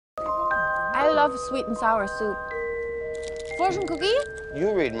love sweet and sour soup. Fortune cookie?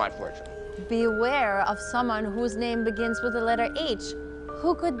 You read my fortune. Beware of someone whose name begins with the letter H.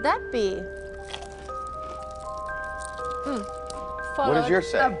 Who could that be? What does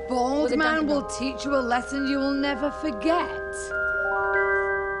yours say? A bold With a man Dunkin' will Donuts. teach you a lesson you will never forget.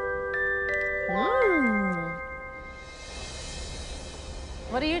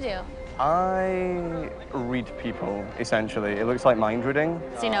 What do you do? I read people, essentially. It looks like mind reading.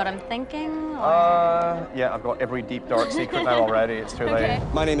 So you know what I'm thinking? Or... Yeah, I've got every deep, dark secret now already. It's too late. Okay.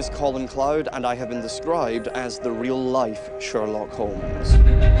 My name is Colin Cloud, and I have been described as the real-life Sherlock Holmes.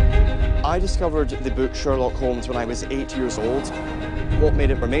 I discovered the book Sherlock Holmes when I was 8 years old. What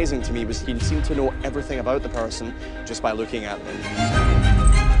made it amazing to me was he seemed to know everything about the person just by looking at them.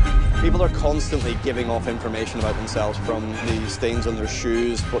 People are constantly giving off information about themselves, from the stains on their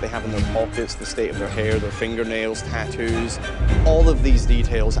shoes, what they have in their pockets, the state of their hair, their fingernails, tattoos. All of these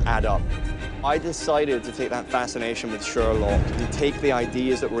details add up. I decided to take that fascination with Sherlock and take the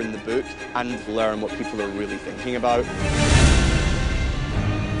ideas that were in the book and learn what people are really thinking about.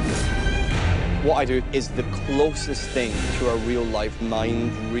 What I do is the closest thing to a real-life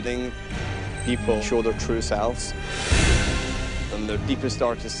mind reading. People show their true selves and their deepest,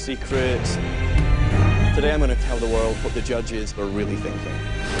 darkest secrets. Today I'm going to tell the world what the judges are really thinking.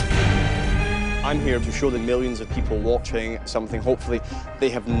 I'm here to show the millions of people watching something hopefully they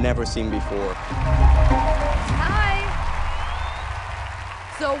have never seen before. Hi.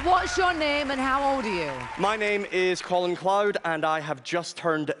 So what's your name and how old are you? My name is Colin Cloud and I have just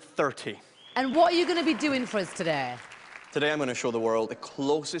turned 30. And what are you going to be doing for us today? Today I'm going to show the world the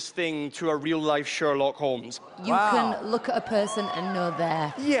closest thing to a real-life Sherlock Holmes. You can look at a person and know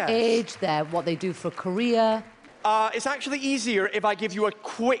their age, what they do for a career. It's actually easier if I give you a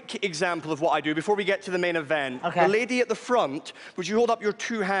quick example of what I do before we get to the main event. Okay. The lady at the front, would you hold up your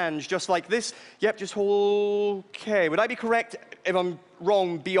two hands just like this? Yep, just hold... Okay. Would I be correct? If I'm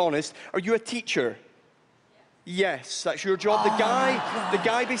wrong, be honest. Are you a teacher? Yes, that's your job. The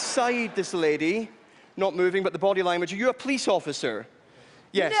guy beside this lady, not moving, but the body language. Are you a police officer?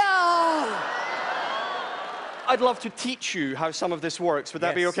 Yes. No! I'd love to teach you how some of this works. Would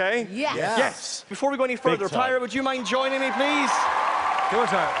that be okay? Yes. Yes. Before we go any further, Tyra, would you mind joining me, please? Your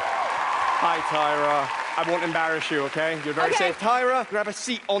turn. Hi, Tyra. I won't embarrass you, okay? You're very safe. Tyra, grab a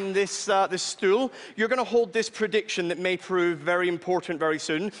seat on this, this stool. You're going to hold this prediction that may prove very important very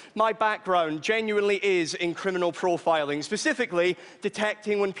soon. My background genuinely is in criminal profiling, specifically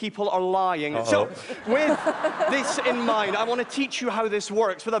detecting when people are lying. So, with this in mind, I want to teach you how this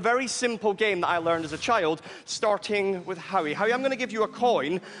works with a very simple game that I learned as a child, starting with Howie. Howie, I'm going to give you a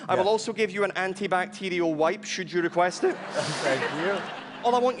coin. I will also give you an antibacterial wipe, should you request it. Thank you.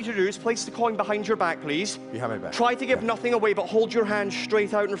 All I want you to do is place the coin behind your back, please. Behind my back. Try to give nothing away, but hold your hand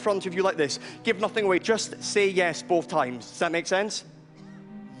straight out in front of you like this. Give nothing away. Just say yes both times. Does that make sense?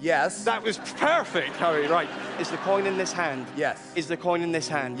 Yes. That was perfect, Harry. Right. Is the coin in this hand? Yes. Is the coin in this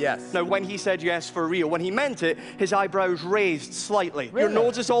hand? Yes. Now, when he said yes for real, when he meant it, his eyebrows raised slightly. Really? Your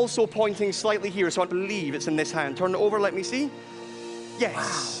nose is also pointing slightly here, so I believe it's in this hand. Turn it over, let me see.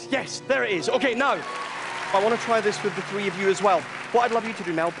 Yes. Wow. Yes, there it is. Okay, now, I want to try this with the three of you as well. What I'd love you to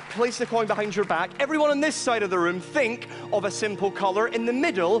do, Mel, place the coin behind your back. Everyone on this side of the room, think of a simple color. In the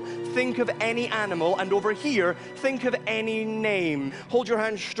middle, think of any animal. And over here, think of any name. Hold your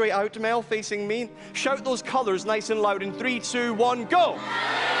hand straight out, Mel, facing me. Shout those colors nice and loud in 3, 2, 1, go!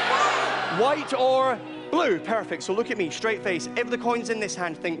 White or blue. Perfect. So look at me, straight face. If the coin's in this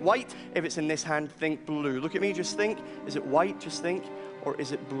hand, think white. If it's in this hand, think blue. Look at me, just think. Is it white? Just think. Or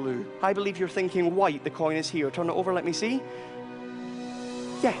is it blue? I believe you're thinking white. The coin is here. Turn it over, let me see.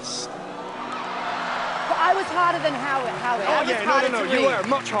 Yes. But I was harder than Howie. Oh, yeah, no, you were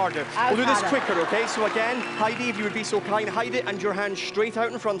much harder. We'll do this quicker, okay? So again, Heidi, if you would be so kind, hide it and your hand straight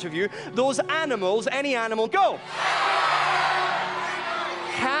out in front of you. Those animals, any animal, go!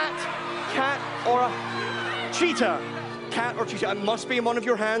 Cat or a cheetah. Cat or cheetah. It must be in one of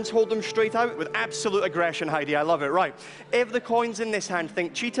your hands. Hold them straight out with absolute aggression, Heidi. I love it. Right. If the coin's in this hand,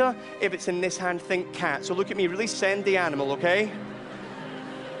 think cheetah. If it's in this hand, think cat. So look at me. Really send the animal, okay?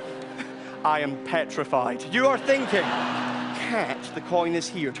 I am petrified. You are thinking cat. The coin is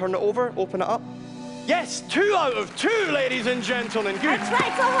here. Turn it over. Open it up. Yes, 2 out of 2, ladies and gentlemen. Good. I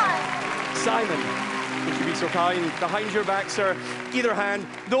tried so hard. Simon, would you be so kind? Behind your back, sir. Either hand.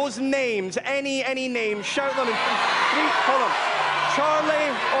 Those names, any name, shout them in 3. Hold on. Charlie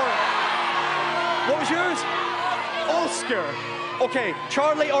or... What was yours? Oscar. Okay,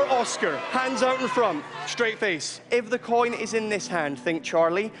 Charlie or Oscar. Hands out in front. Straight face. If the coin is in this hand, think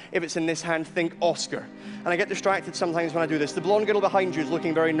Charlie. If it's in this hand, think Oscar. And I get distracted sometimes when I do this. The blonde girl behind you is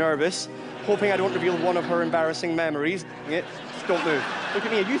looking very nervous. hoping I don't reveal one of her embarrassing memories. Yeah, just don't move. Look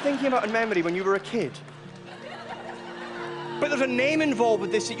at me. Are you thinking about a memory when you were a kid? But there's a name involved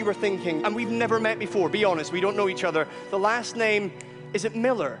with this that you were thinking, and we've never met before. Be honest, we don't know each other. The last name, is it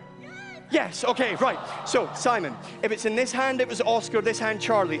Miller? Yes, okay, right. So, Simon, if it's in this hand, it was Oscar, this hand,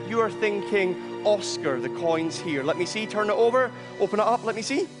 Charlie. You are thinking Oscar, the coin's here. Let me see, turn it over, open it up, let me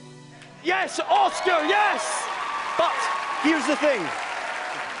see. Yes, Oscar, yes! But here's the thing.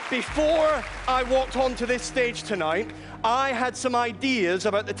 Before I walked onto this stage tonight, I had some ideas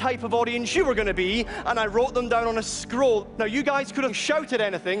about the type of audience you were going to be, and I wrote them down on a scroll. Now, you guys could have shouted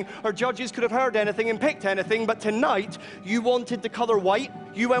anything, or judges could have heard anything and picked anything, but tonight, you wanted the color white,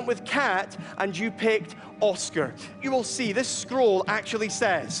 you went with cat, and you picked Oscar. You will see, this scroll actually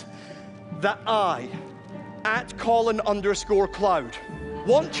says that I, at Colin_Cloud,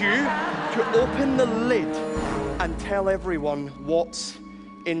 want you to open the lid and tell everyone what's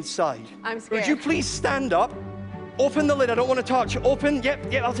inside. I'm scared. Would you please stand up? Open the lid, I don't want to touch. Open, yep,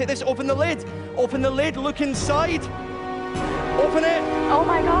 I'll take this. Open the lid. Open the lid, look inside. Open it. Oh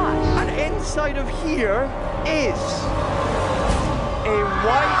my gosh. And inside of here is a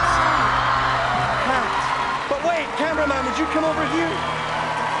white hat. But wait, cameraman, would you come over here?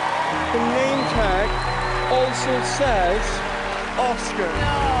 The name tag also says Oscar.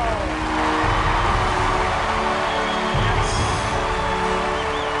 No.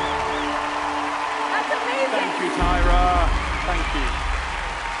 Thank you, Tyra. Thank you.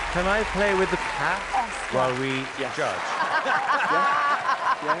 Can I play with the cat while we judge?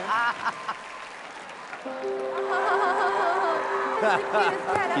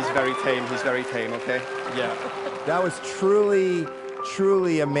 He's very tame, okay? Yeah. That was truly,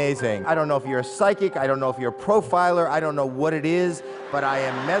 truly amazing. I don't know if you're a psychic, I don't know if you're a profiler, I don't know what it is, but I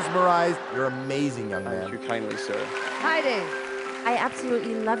am mesmerized. You're amazing, young man. Thank you kindly, sir. Heidi. I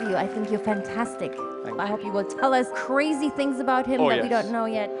absolutely love you. I think you're fantastic. Thank I you. hope you will tell us crazy things about him that we don't know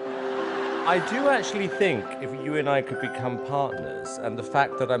yet. I do actually think if you and I could become partners, and the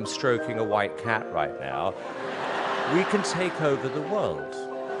fact that I'm stroking a white cat right now, we can take over the world.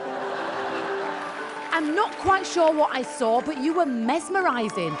 I'm not quite sure what I saw, but you were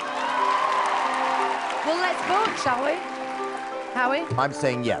mesmerizing. Well, let's vote, shall we? Howie? I'm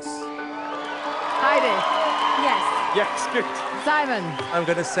saying yes. Heidi? Yes. Yes, good. Simon? I'm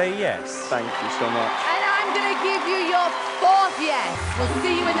going to say yes. Thank you so much. And I'm going to give you your fourth yes. We'll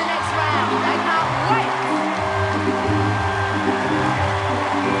see you in the next round. I can't wait.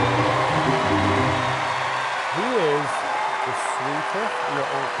 Who is the sweetest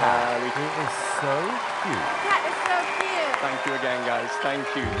little cat? He is so cute. Cat is so cute. Thank you again, guys. Thank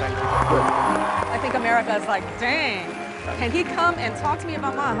you. I think America is like, dang. Can he come and talk to me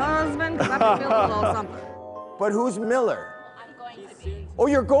about my husband? Because I've been feeling a little something. But who's Miller? I'm going to be. Oh,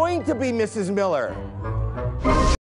 you're going to be Mrs. Miller.